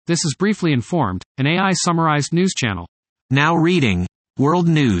This is Briefly Informed, an AI-summarized news channel. Now reading World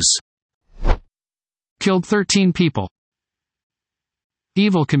News. Killed 13 people.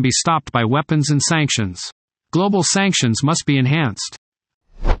 Evil can be stopped by weapons and sanctions. Global sanctions must be enhanced.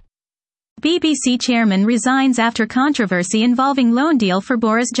 BBC chairman resigns after controversy involving loan deal for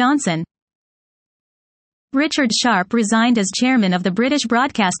Boris Johnson. Richard Sharp resigned as chairman of the British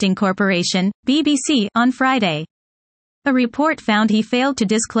Broadcasting Corporation, BBC, on Friday. A report found he failed to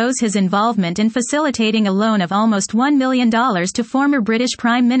disclose his involvement in facilitating a loan of almost $1 million to former British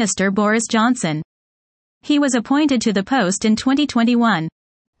Prime Minister Boris Johnson. He was appointed to the post in 2021.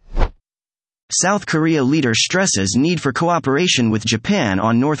 South Korea leader stresses need for cooperation with Japan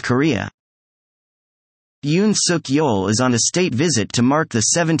on North Korea. Yoon Suk-yeol is on a state visit to mark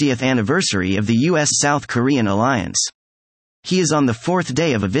the 70th anniversary of the U.S.-South Korean alliance. He is on the fourth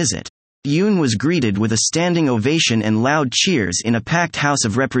day of a visit. Yoon was greeted with a standing ovation and loud cheers in a packed House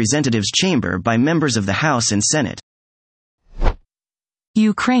of Representatives chamber by members of the House and Senate.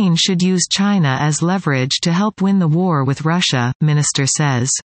 Ukraine should use China as leverage to help win the war with Russia, minister says.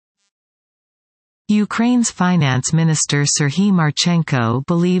 Ukraine's finance minister Serhiy Marchenko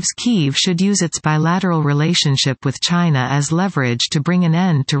believes Kyiv should use its bilateral relationship with China as leverage to bring an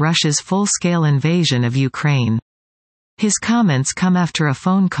end to Russia's full-scale invasion of Ukraine. His comments come after a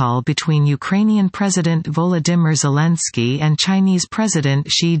phone call between Ukrainian President Volodymyr Zelensky and Chinese President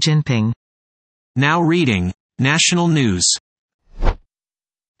Xi Jinping. Now reading National News.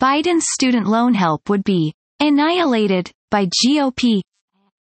 Biden's student loan help would be annihilated by GOP.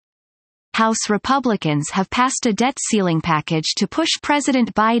 House Republicans have passed a debt ceiling package to push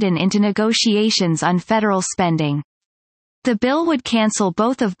President Biden into negotiations on federal spending. The bill would cancel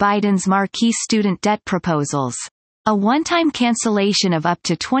both of Biden's marquee student debt proposals. A one-time cancellation of up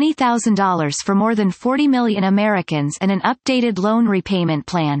to $20,000 for more than 40 million Americans and an updated loan repayment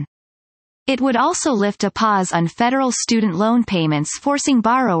plan. It would also lift a pause on federal student loan payments, forcing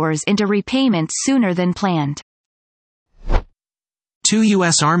borrowers into repayment sooner than planned. 2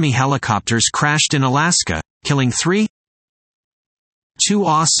 U.S. Army helicopters crashed in Alaska, killing 3. 2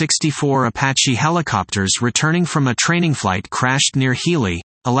 AH-64 Apache helicopters returning from a training flight crashed near Healy,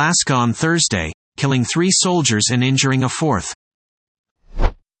 Alaska on Thursday, killing 3 soldiers and injuring a 4th.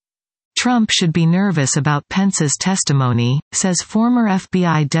 Trump should be nervous about Pence's testimony, says former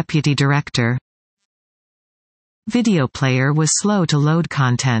FBI deputy director. Video player was slow to load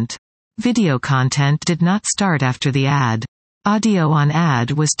content. Video content did not start after the ad. Audio on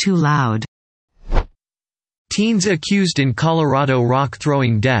ad was too loud. Teens accused in Colorado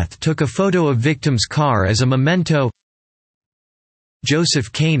rock-throwing death took a photo of victim's car as a memento.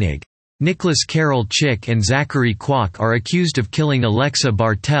 Joseph Koenig, Nicholas Carroll Chick and Zachary Kwok are accused of killing Alexa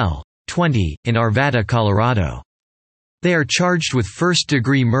Bartel, 20, in Arvada, Colorado. They are charged with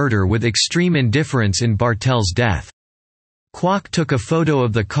first-degree murder with extreme indifference in Bartel's death. Kwok took a photo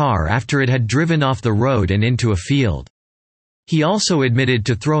of the car after it had driven off the road and into a field. He also admitted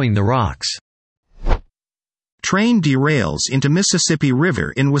to throwing the rocks. Train derails into Mississippi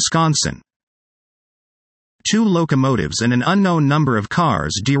River in Wisconsin. 2 locomotives and an unknown number of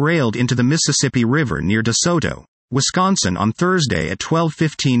cars derailed into the Mississippi River near DeSoto, Wisconsin on Thursday at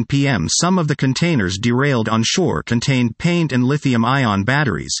 12:15 p.m. Some of the containers derailed on shore contained paint and lithium-ion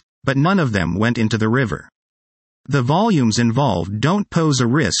batteries, but none of them went into the river. The volumes involved don't pose a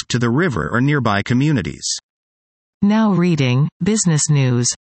risk to the river or nearby communities. Now reading Business News.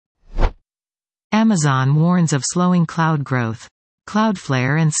 Amazon warns of slowing cloud growth.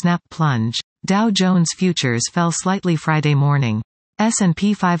 Cloudflare and Snap plunge. Dow Jones futures fell slightly Friday morning.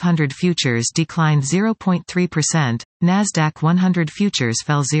 S&P 500 futures declined 0.3%, Nasdaq 100 futures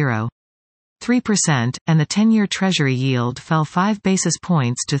fell 0.3%, and the 10-year Treasury yield fell 5 basis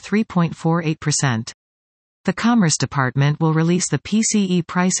points to 3.48%. The Commerce Department will release the PCE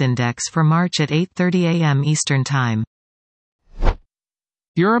price index for March at 8:30 a.m. Eastern Time.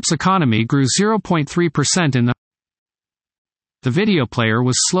 Europe's economy grew 0.3% in the video player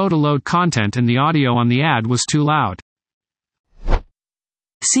was slow to load content and the audio on the ad was too loud.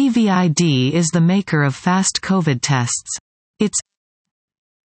 CVID is the maker of fast COVID tests. It's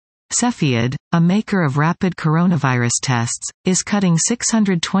Cepheid, a maker of rapid coronavirus tests, is cutting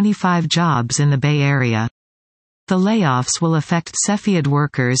 625 jobs in the Bay Area. The layoffs will affect Cepheid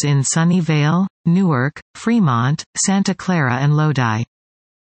workers in Sunnyvale, Newark, Fremont, Santa Clara and Lodi.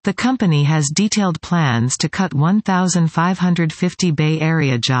 The company has detailed plans to cut 1,550 Bay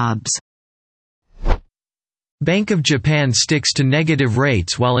Area jobs. Bank of Japan sticks to negative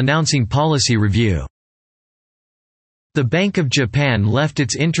rates while announcing policy review. The Bank of Japan left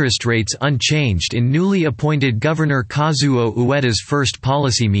its interest rates unchanged in newly appointed Governor Kazuo Ueda's first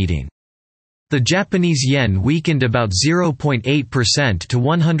policy meeting. The Japanese yen weakened about 0.8% to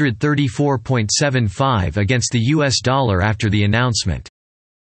 134.75 against the US dollar after the announcement.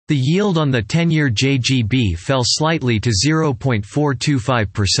 The yield on the 10-year JGB fell slightly to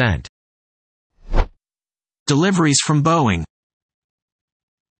 0.425%. Deliveries from Boeing.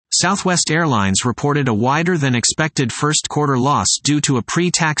 Southwest Airlines reported a wider-than-expected first-quarter loss due to a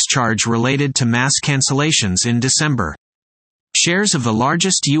pre-tax charge related to mass cancellations in December. Shares of the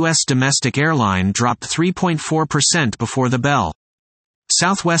largest U.S. domestic airline dropped 3.4% before the bell.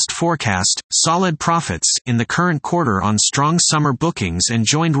 Southwest forecast solid profits in the current quarter on strong summer bookings and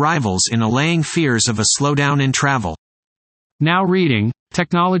joined rivals in allaying fears of a slowdown in travel. Now reading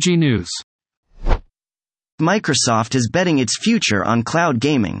Technology News. Microsoft is betting its future on cloud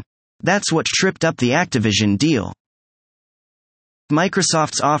gaming. That's what tripped up the Activision deal.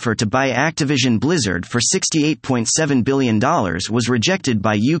 Microsoft's offer to buy Activision Blizzard for $68.7 billion was rejected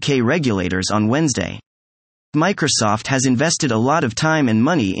by UK regulators on Wednesday. Microsoft has invested a lot of time and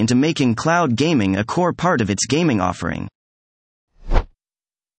money into making cloud gaming a core part of its gaming offering.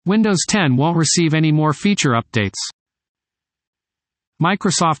 Windows 10 won't receive any more feature updates.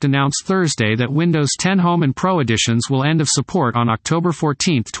 Microsoft announced Thursday that Windows 10 Home and Pro editions will end of support on October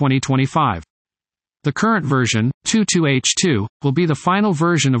 14, 2025. The current version, 22H2, will be the final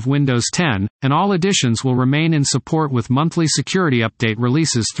version of Windows 10, and all editions will remain in support with monthly security update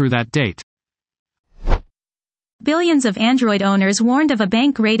releases through that date. Billions of Android owners warned of a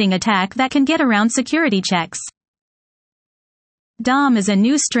bank raiding attack that can get around security checks. DOM is a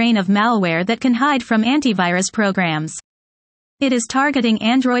new strain of malware that can hide from antivirus programs. It is targeting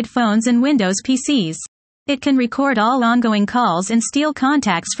Android phones and Windows PCs. It can record all ongoing calls and steal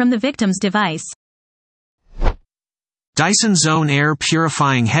contacts from the victim's device. Dyson Zone Air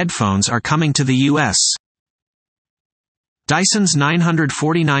purifying headphones are coming to the U.S. Dyson's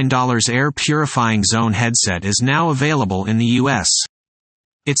 $949 air purifying zone headset is now available in the U.S.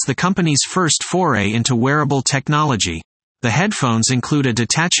 It's the company's first foray into wearable technology. The headphones include a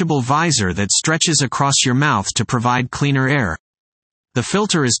detachable visor that stretches across your mouth to provide cleaner air. The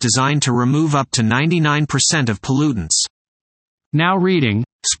filter is designed to remove up to 99% of pollutants. Now reading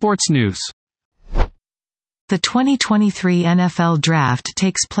Sports News. The 2023 NFL Draft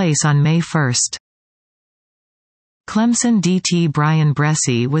takes place on May 1. Clemson DT Brian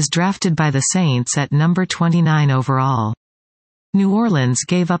Bresee was drafted by the Saints at number 29 overall. New Orleans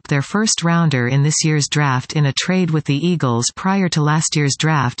gave up their first-rounder in this year's draft in a trade with the Eagles prior to last year's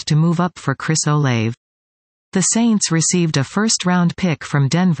draft to move up for Chris Olave. The Saints received a first-round pick from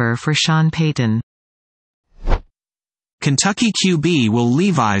Denver for Sean Payton. Kentucky QB Will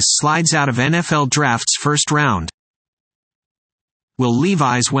Levis slides out of NFL Draft's first round. Will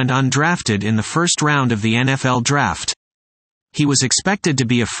Levis went undrafted in the first round of the NFL Draft. He was expected to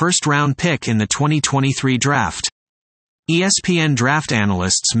be a first-round pick in the 2023 draft. ESPN draft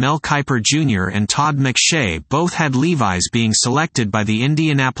analysts Mel Kiper Jr. and Todd McShay both had Levis being selected by the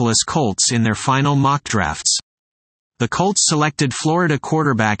Indianapolis Colts in their final mock drafts. The Colts selected Florida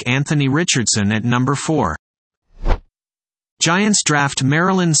quarterback Anthony Richardson at number 4. Giants draft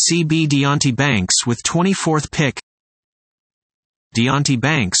Maryland CB Deonte Banks with 24th pick. Deonte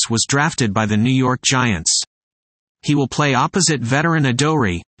Banks was drafted by the New York Giants. He will play opposite veteran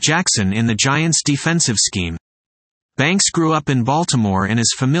Adoree Jackson in the Giants' defensive scheme. Banks grew up in Baltimore and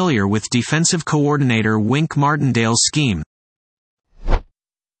is familiar with defensive coordinator Wink Martindale's scheme.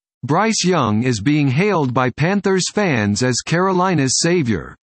 Bryce Young is being hailed by Panthers fans as Carolina's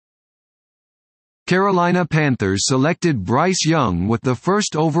savior. Carolina Panthers selected Bryce Young with the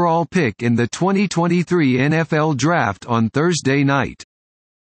first overall pick in the 2023 NFL Draft on Thursday night.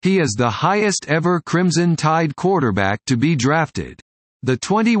 He is the highest-ever Crimson Tide quarterback to be drafted. The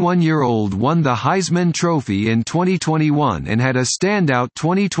 21-year-old won the Heisman Trophy in 2021 and had a standout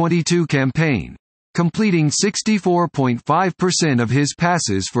 2022 campaign, completing 64.5% of his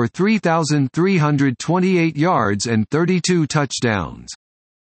passes for 3,328 yards and 32 touchdowns.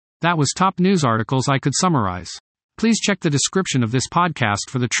 That was top news articles I could summarize. Please check the description of this podcast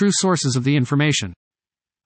for the true sources of the information.